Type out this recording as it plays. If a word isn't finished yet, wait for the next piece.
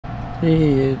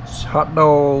Hey, it's hot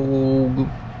dog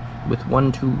with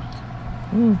one tooth.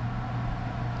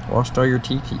 Lost all your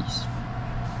teethies.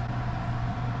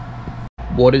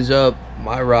 What is up,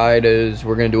 my riders?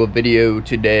 We're gonna do a video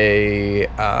today.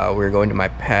 We're going to my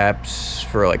Paps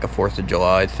for like a 4th of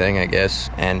July thing, I guess,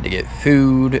 and to get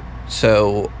food.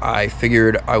 So I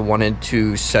figured I wanted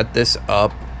to set this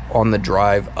up on the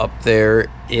drive up there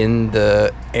in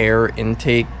the air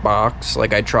intake box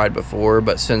like I tried before,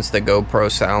 but since the GoPro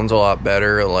sounds a lot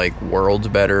better, like worlds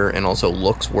better, and also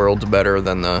looks worlds better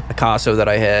than the Picasso that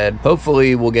I had,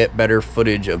 hopefully we'll get better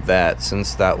footage of that,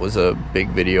 since that was a big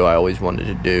video I always wanted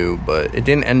to do, but it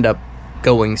didn't end up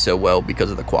going so well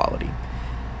because of the quality.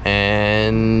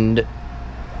 And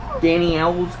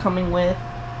Danielle's coming with,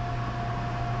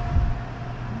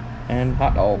 and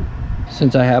hot dog.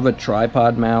 Since I have a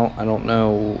tripod mount, I don't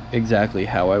know exactly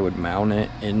how I would mount it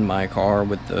in my car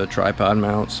with the tripod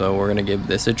mount, so we're gonna give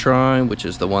this a try, which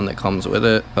is the one that comes with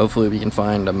it. Hopefully we can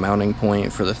find a mounting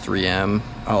point for the 3M.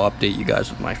 I'll update you guys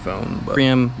with my phone, but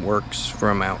 3M works for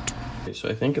a mount. Okay, so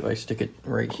I think if I stick it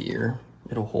right here,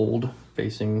 it'll hold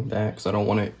facing that, because I don't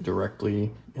want it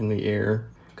directly in the air,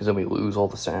 because then we lose all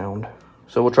the sound.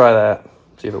 So we'll try that,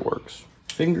 see if it works.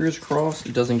 Fingers crossed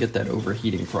it doesn't get that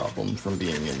overheating problem from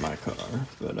being in my car,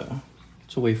 but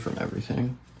it's away from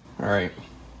everything. All right,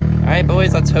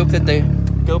 boys, let's hope that the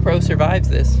GoPro survives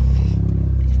this.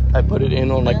 I put it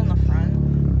in on like the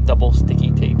front. Double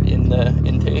sticky tape in the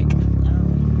intake,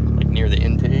 like near the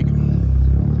intake,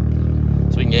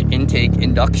 so we can get intake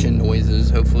induction noises.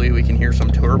 Hopefully we can hear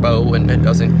some turbo and it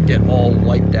doesn't get all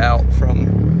wiped out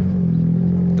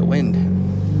from the wind.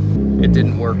 It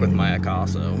didn't work with my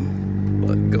Picasso,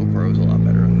 but GoPro's a lot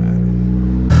better than that.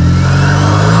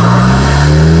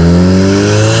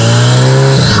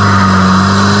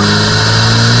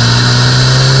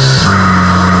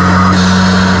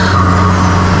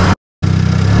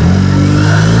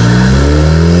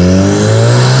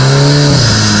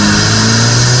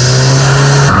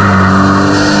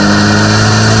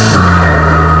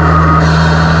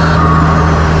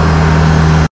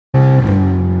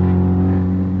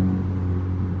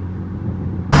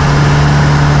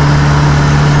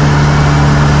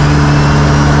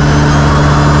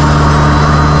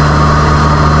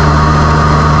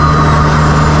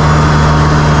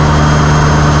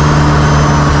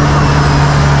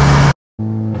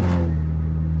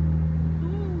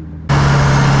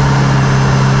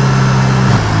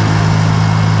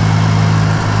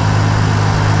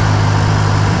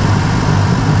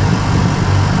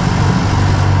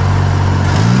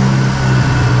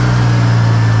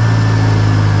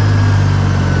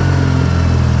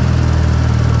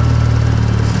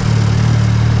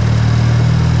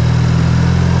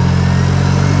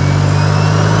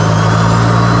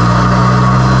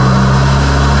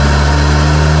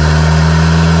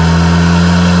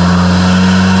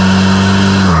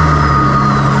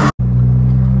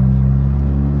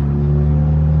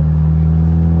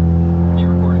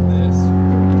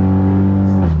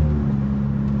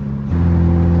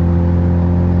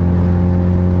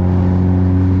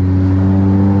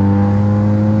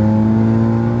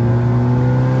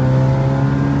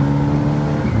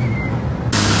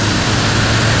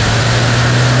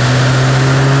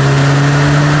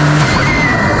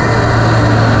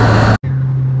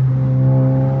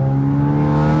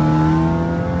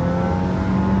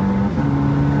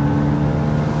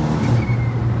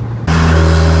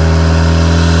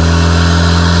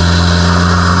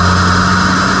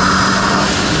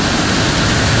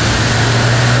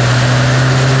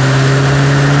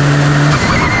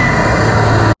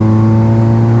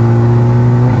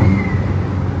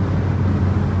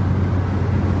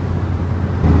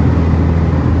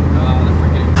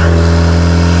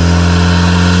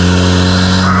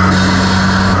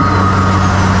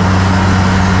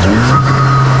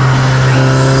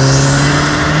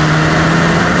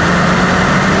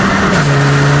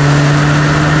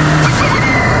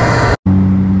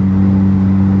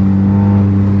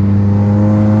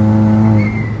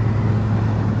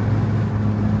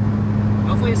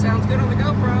 Hopefully it sounds good on the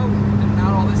GoPro and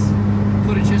not all this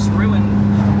footage just ruined.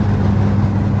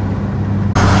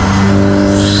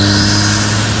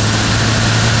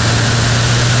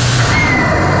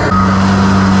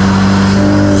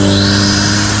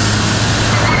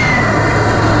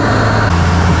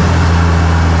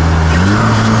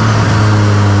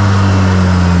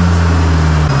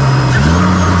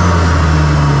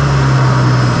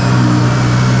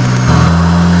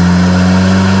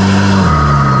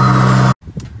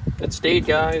 It stayed,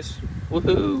 guys.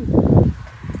 Woohoo!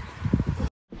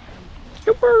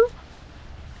 Super!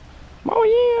 Oh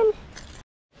yeah!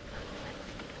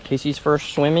 Casey's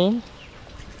first swimming.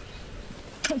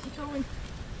 You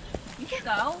can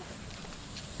go.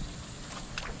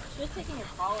 She was taking your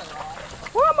collar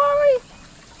off. What, Molly?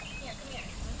 Here, come here.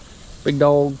 Big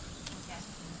dog.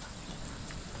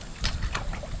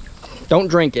 Okay. Don't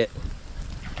drink it.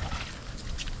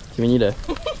 We need a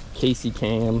Casey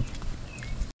cam.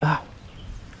 Ah.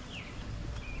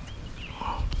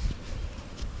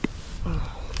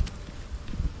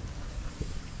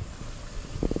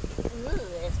 Ooh,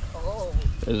 it's cold.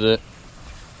 Is it?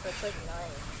 It's like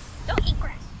nice. Don't eat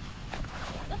grass.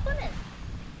 Go swim in.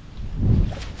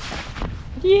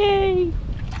 Yay!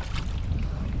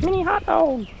 Mini hot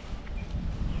dog.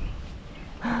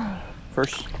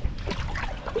 First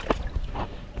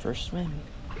swim.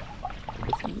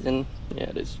 The season. Yeah,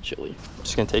 it is chilly. It's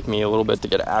just gonna take me a little bit to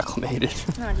get acclimated.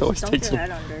 No, It always just takes dump me.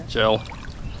 your head under. Chill.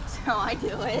 That's how I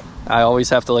do it. I always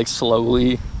have to like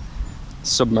slowly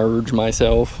submerge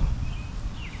myself.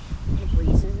 The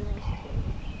breeze is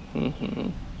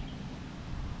nice.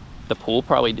 The pool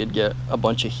probably did get a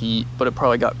bunch of heat, but it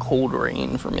probably got cold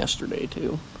rain from yesterday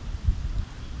too.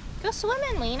 Go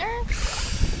swimming, Wiener.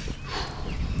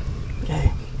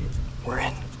 Okay, we're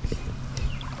in.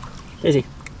 Easy.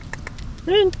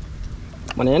 We're in.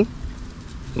 One in.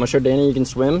 I'm gonna show Danny you can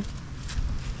swim.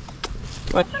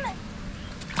 What?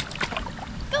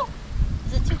 Go.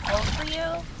 Is it too cold for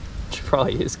you? She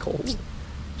probably is cold.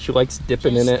 She likes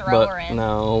dipping Just in it, throw but her in.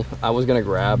 no. I was gonna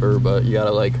grab her, but you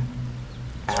gotta like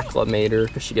acclimate her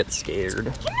because she gets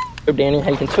scared. Go, Danny,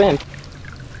 how you can swim?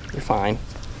 You're fine.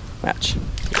 Watch. You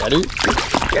ready?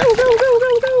 Go, go, go,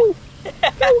 go, go!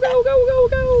 Go, go, go, go,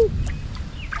 go!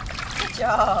 Good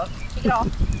job. Take it off.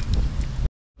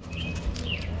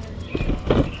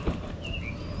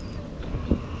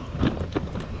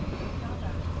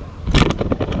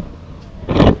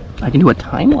 I can do a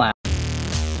time lapse.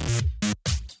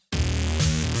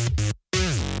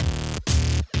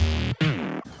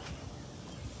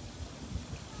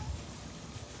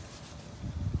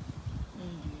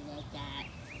 Like that.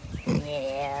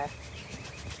 Yeah.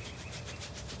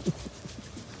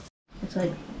 It's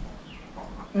like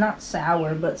not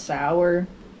sour, but sour.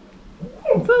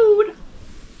 Food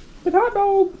with hot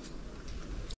dog.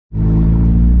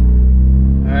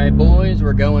 Alright boys,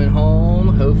 we're going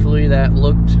home. Hopefully that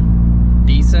looked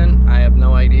decent. I have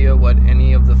no idea what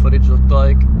any of the footage looked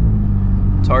like.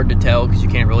 It's hard to tell because you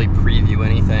can't really preview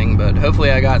anything, but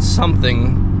hopefully I got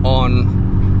something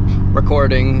on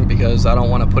recording because I don't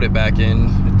want to put it back in.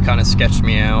 It kind of sketched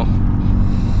me out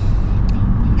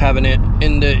having it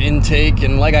in the intake,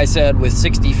 and like I said, with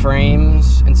 60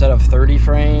 frames instead of 30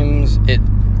 frames, it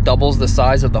doubles the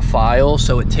size of the file,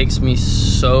 so it takes me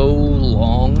so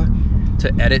long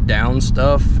to edit down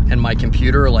stuff, and my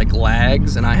computer like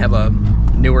lags, and I have a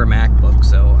newer MacBook,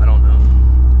 so I don't know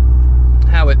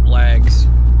how it lags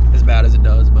as bad as it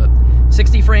does, but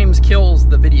 60 frames kills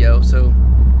the video, so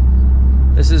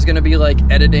this is gonna be like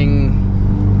editing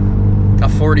a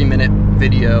 40-minute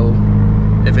video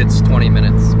if it's 20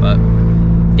 minutes, but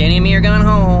Danny and me are going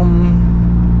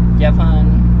home. You have fun?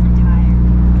 I'm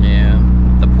tired. Yeah,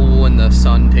 the pool and the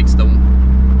sun takes the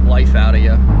life out of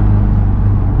you.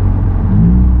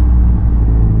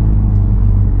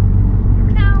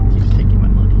 No. Keeps taking my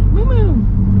money. Moo moo.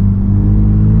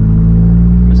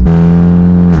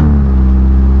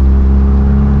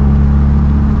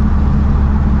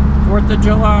 4th of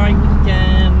July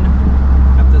weekend.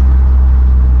 Have to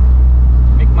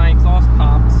make my exhaust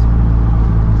pops.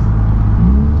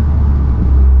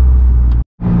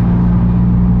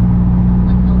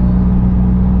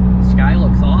 The sky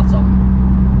looks awesome.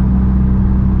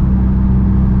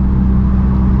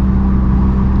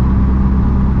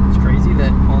 It's crazy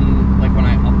that on, like, when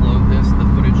I upload this, the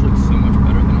footage looks so much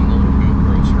better than on the little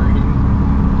GoPro screen.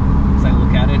 As I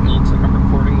look at it, it looks like I'm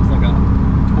recording with like a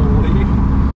toy.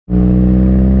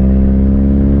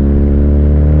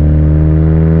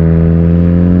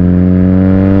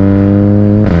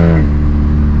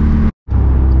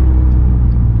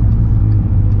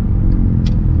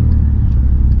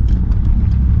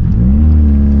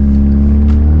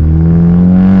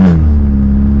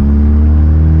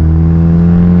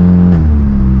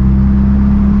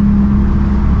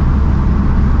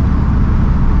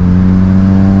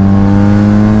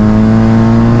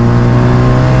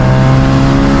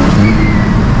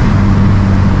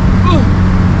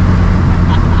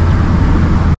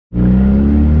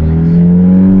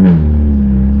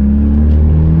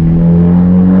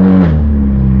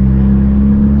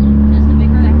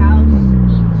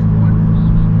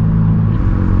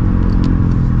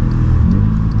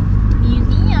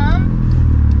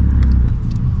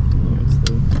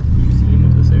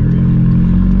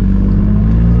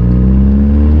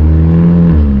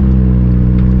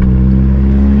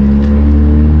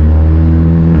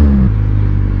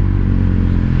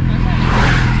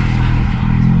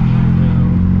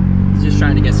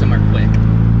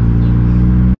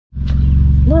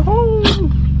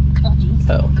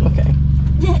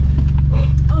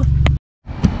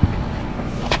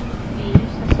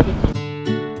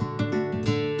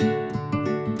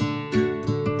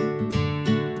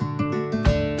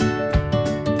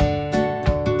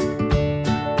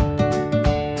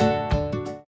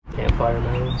 fire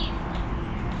mode.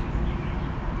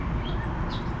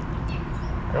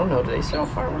 I don't know, do they sell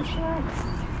fireworks now?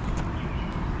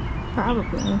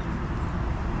 Probably.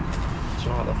 It's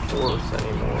not the 4th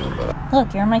anymore, but...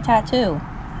 Look, you're in my tattoo.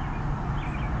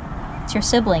 It's your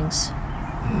siblings.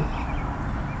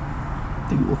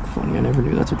 They look funny. I never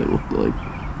knew that's what they looked like.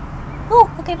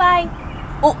 Oh, okay, bye.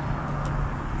 Oh.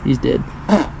 He's dead.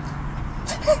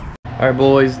 Alright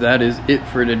boys, that is it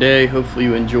for today. Hopefully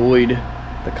you enjoyed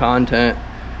the content.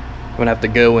 I'm gonna have to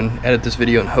go and edit this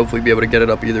video and hopefully be able to get it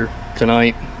up either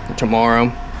tonight or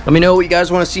tomorrow. Let me know what you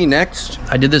guys want to see next.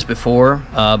 I did this before,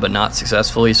 but not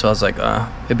successfully, so I was like,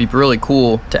 it'd be really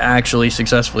cool to actually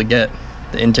successfully get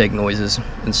the intake noises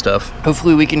and stuff.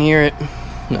 Hopefully we can hear it.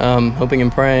 Hoping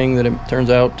and praying that it turns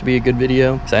out to be a good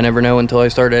video, because I never know until I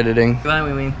start editing.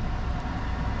 Goodbye, Wee.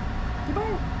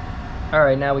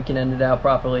 Alright, now we can end it out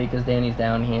properly because Danny's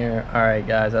down here. Alright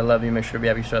guys, I love you. Make sure to be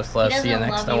happy, stress less. See you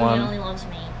next one. He only loves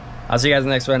me. I'll see you guys in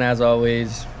the next one. As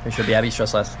always, make sure to be happy,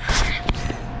 stress less.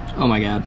 Oh my god.